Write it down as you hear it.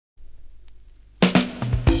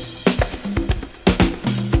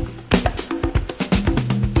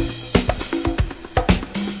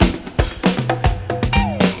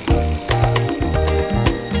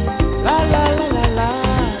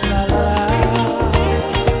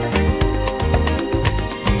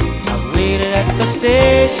at the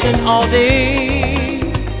station all day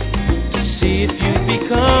to see if you'd be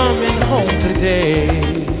coming home today.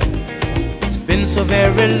 It's been so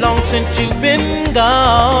very long since you've been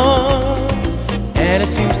gone, and it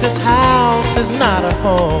seems this house is not a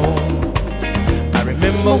home. I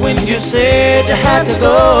remember when you said you had to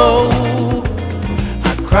go.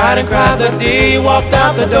 I cried and cried the day you walked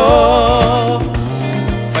out the door.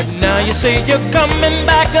 But now you say you're coming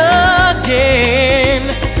back again,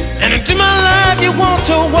 and into my life you want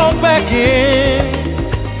to walk back in.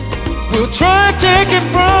 We'll try and take it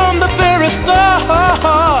from the very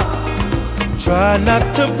start. Try not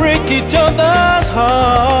to break each other's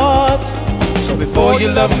hearts. So before you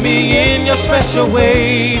love me in your special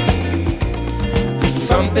way,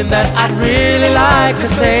 something that I'd really like to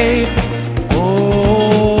say.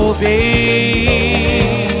 Oh,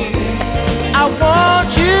 babe, I want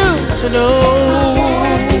you to know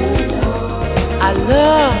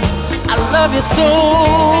I love you so.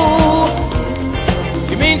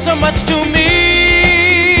 You mean so much to me.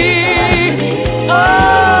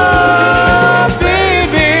 Oh,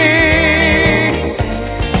 baby,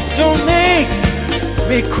 don't make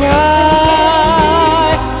me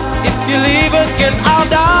cry. If you leave again, I'll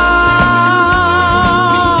die.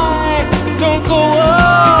 Don't go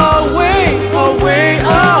away, away,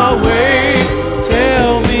 away.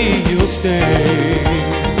 Tell me you'll stay.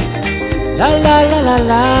 La la la la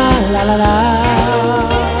la la la la.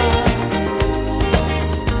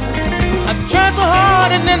 I've tried so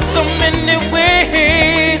hard and in so many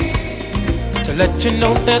ways to let you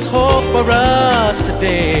know there's hope for us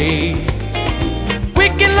today. We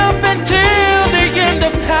can love until the end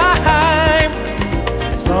of time,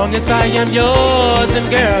 as long as I am yours and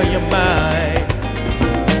girl you're mine.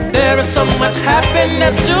 There is so much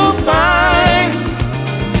happiness to find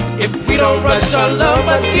if we don't rush our love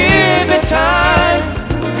but give it time.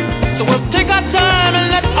 So we'll take our time and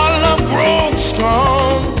let our love grow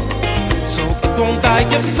strong, so it won't die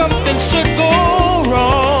if something should go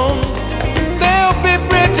wrong. There'll be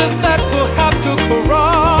bridges that we'll have to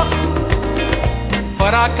cross,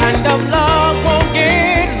 but our kind of love won't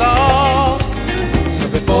get lost. So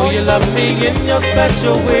before you love me in your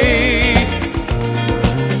special way,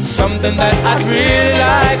 something that I'd really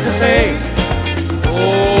like to say.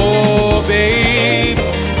 Oh, babe,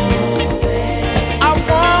 I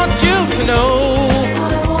want you to know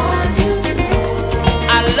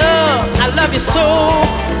I love you so.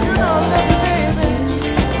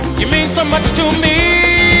 You mean so much to me.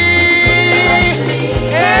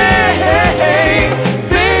 Hey, hey, hey,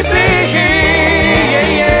 baby,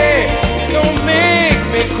 yeah, yeah. Don't make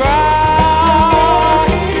me cry.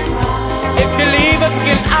 If you leave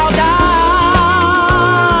again, I'll die.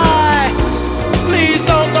 Please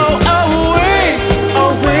don't go away,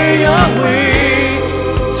 away, away.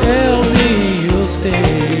 Tell me you'll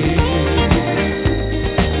stay.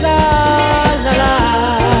 La la la.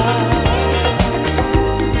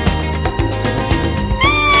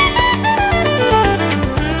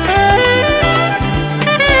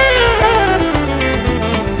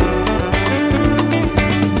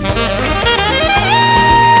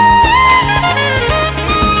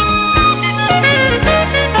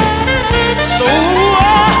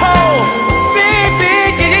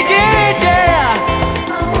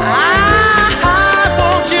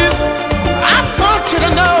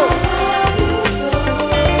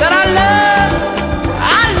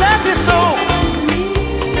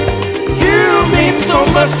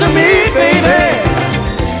 Much to me, baby.